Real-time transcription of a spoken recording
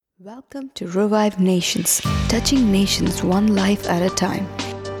Welcome to Revive Nations, touching nations one life at a time.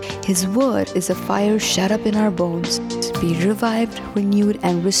 His word is a fire shut up in our bones. Be revived, renewed,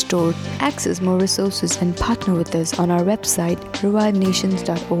 and restored. Access more resources and partner with us on our website,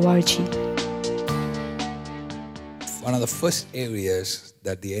 revivenations.org. One of the first areas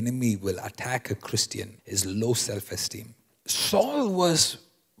that the enemy will attack a Christian is low self-esteem. Saul was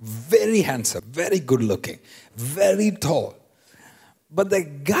very handsome, very good looking, very tall. But the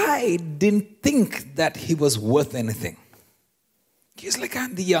guy didn't think that he was worth anything. He's like,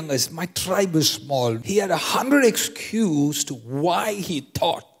 I'm the youngest, my tribe is small. He had 100 excuses to why he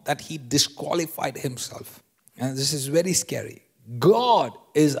thought that he disqualified himself. And this is very scary. God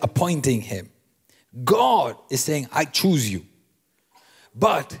is appointing him. God is saying, I choose you.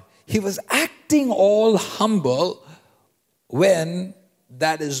 But he was acting all humble when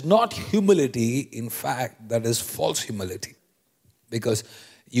that is not humility. In fact, that is false humility. Because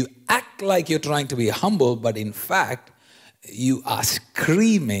you act like you're trying to be humble, but in fact, you are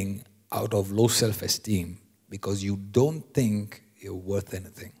screaming out of low self-esteem because you don't think you're worth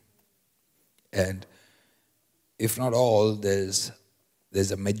anything. And if not all, there's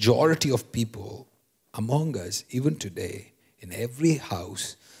a majority of people among us, even today, in every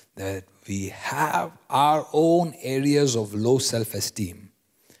house, that we have our own areas of low self-esteem.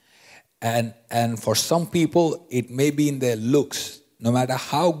 And for some people, it may be in their looks. No matter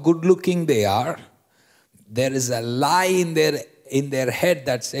how good looking they are, there is a lie in their head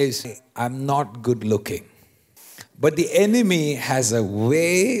that says, I'm not good looking. But the enemy has a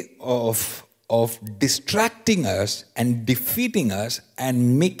way of distracting us and defeating us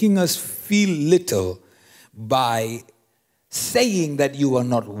and making us feel little by saying that you are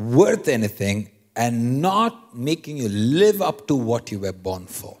not worth anything and not making you live up to what you were born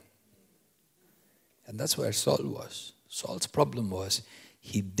for. And that's where Saul was. Saul's problem was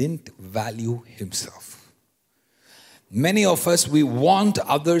he didn't value himself. Many of us, we want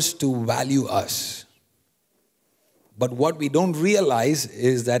others to value us. But what we don't realize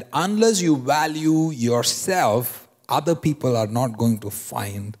is that unless you value yourself, other people are not going to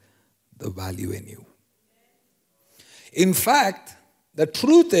find the value in you. In fact, the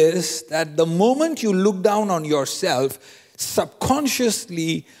truth is that the moment you look down on yourself,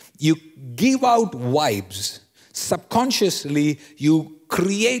 subconsciously you give out vibes. Subconsciously, you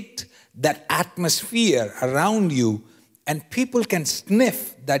create that atmosphere around you, and people can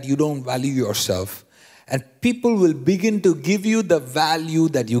sniff that you don't value yourself. And people will begin to give you the value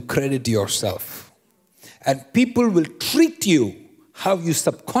that you credit yourself. And people will treat you how you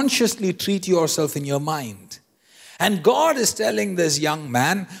subconsciously treat yourself in your mind. And God is telling this young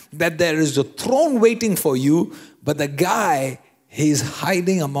man that there is a throne waiting for you, but the guy, he's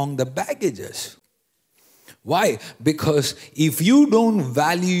hiding among the baggages. Why? Because if you don't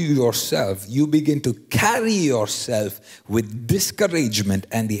value yourself, you begin to carry yourself with discouragement,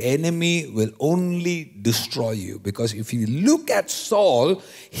 and the enemy will only destroy you. Because if you look at Saul,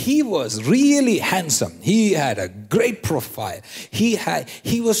 he was really handsome. He had a great profile. He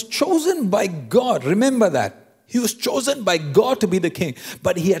was chosen by God. Remember that. He was chosen by God to be the king.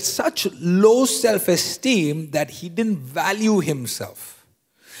 But he had such low self-esteem that he didn't value himself.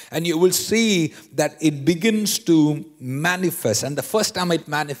 And you will see that it begins to manifest. And the first time it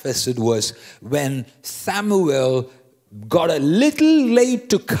manifested was when Samuel got a little late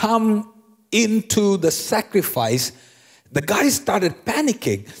to come into the sacrifice. The guy started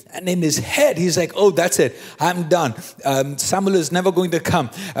panicking. And in his head, he's like, oh, that's it. I'm done. Samuel is never going to come.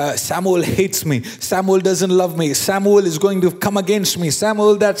 Samuel hates me. Samuel doesn't love me. Samuel is going to come against me. His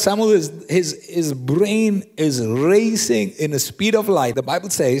brain is racing in a speed of light. The Bible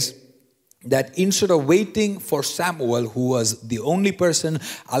says that instead of waiting for Samuel, who was the only person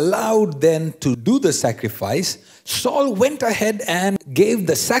allowed then to do the sacrifice, Saul went ahead and gave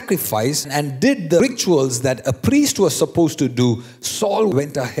the sacrifice and did the rituals that a priest was supposed to do. Saul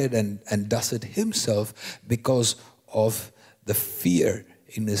went ahead and does it himself because of the fear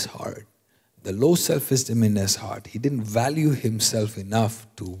in his heart, the low self-esteem in his heart. He didn't value himself enough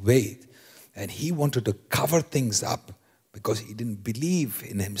to wait, and he wanted to cover things up because he didn't believe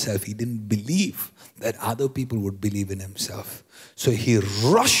in himself. He didn't believe that other people would believe in himself. So he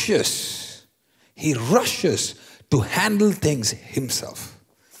rushes to handle things himself.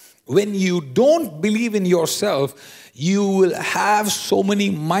 When you don't believe in yourself, you will have so many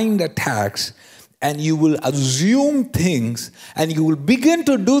mind attacks, and you will assume things, and you will begin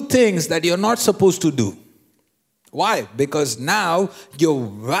to do things that you're not supposed to do. Why? Because now your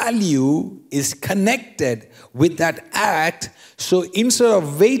value is connected with that act. So instead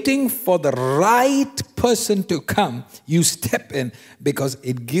of waiting for the right person to come, you step in because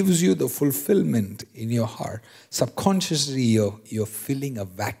it gives you the fulfillment in your heart. Subconsciously, you're filling a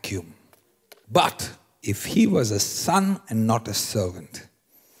vacuum. But if he was a son and not a servant,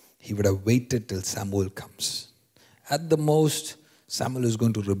 he would have waited till Samuel comes. At the most, Samuel is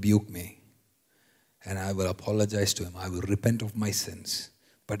going to rebuke me. And I will apologize to him. I will repent of my sins.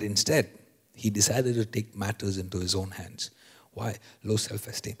 But instead, he decided to take matters into his own hands. Why? Low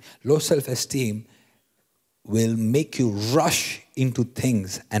self-esteem. Low self-esteem will make you rush into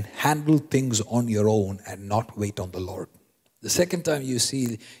things and handle things on your own and not wait on the Lord. The second time you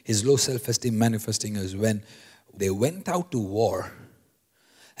see his low self-esteem manifesting is when they went out to war.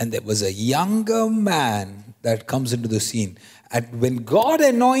 And there was a younger man that comes into the scene. And when God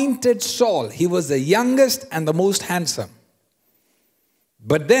anointed Saul, he was the youngest and the most handsome.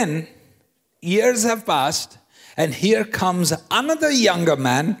 But then, years have passed, and here comes another younger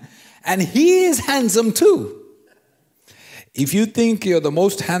man, and he is handsome too. If you think you're the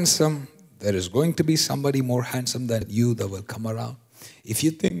most handsome, there is going to be somebody more handsome than you that will come around. If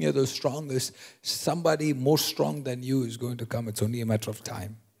you think you're the strongest, somebody more strong than you is going to come. It's only a matter of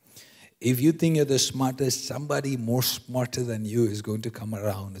time. If you think you're the smartest, somebody more smarter than you is going to come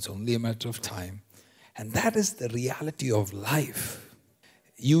around. It's only a matter of time. And that is the reality of life.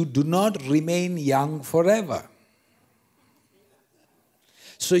 You do not remain young forever.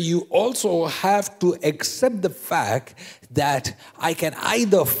 So you also have to accept the fact that I can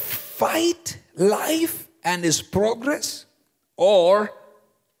either fight life and its progress or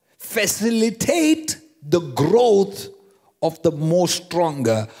facilitate the growth of the more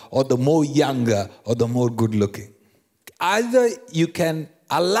stronger or the more younger or the more good looking. Either you can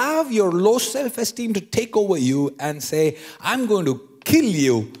allow your low self-esteem to take over you and say, I'm going to kill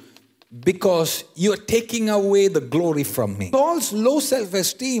you because you're taking away the glory from me. Saul's low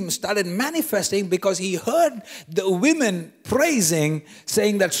self-esteem started manifesting because he heard the women praising,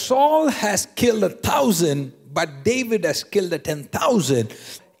 saying that Saul has killed 1,000, but David has killed 10,000.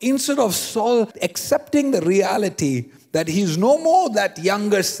 Instead of Saul accepting the reality that he's no more that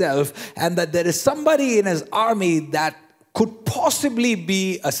younger self and that there is somebody in his army that could possibly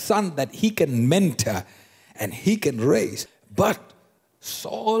be a son that he can mentor and he can raise. But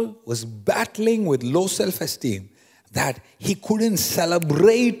Saul was battling with low self-esteem that he couldn't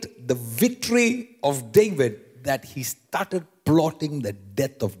celebrate the victory of David, that he started plotting the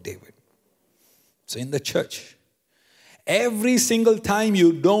death of David. So in the church, every single time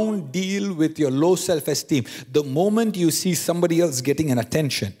you don't deal with your low self-esteem, the moment you see somebody else getting an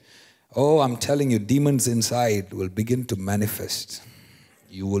attention, oh, I'm telling you, demons inside will begin to manifest.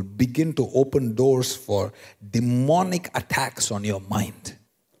 You will begin to open doors for demonic attacks on your mind.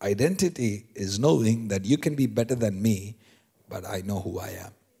 Identity is knowing that you can be better than me, but I know who I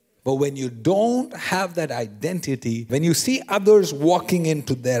am. But when you don't have that identity, when you see others walking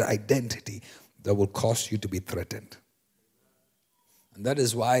into their identity, that will cause you to be threatened. And that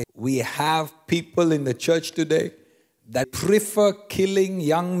is why we have people in the church today that prefer killing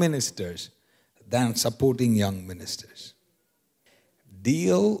young ministers than supporting young ministers.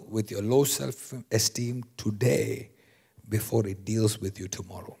 Deal with your low self-esteem today before it deals with you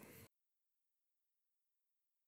tomorrow.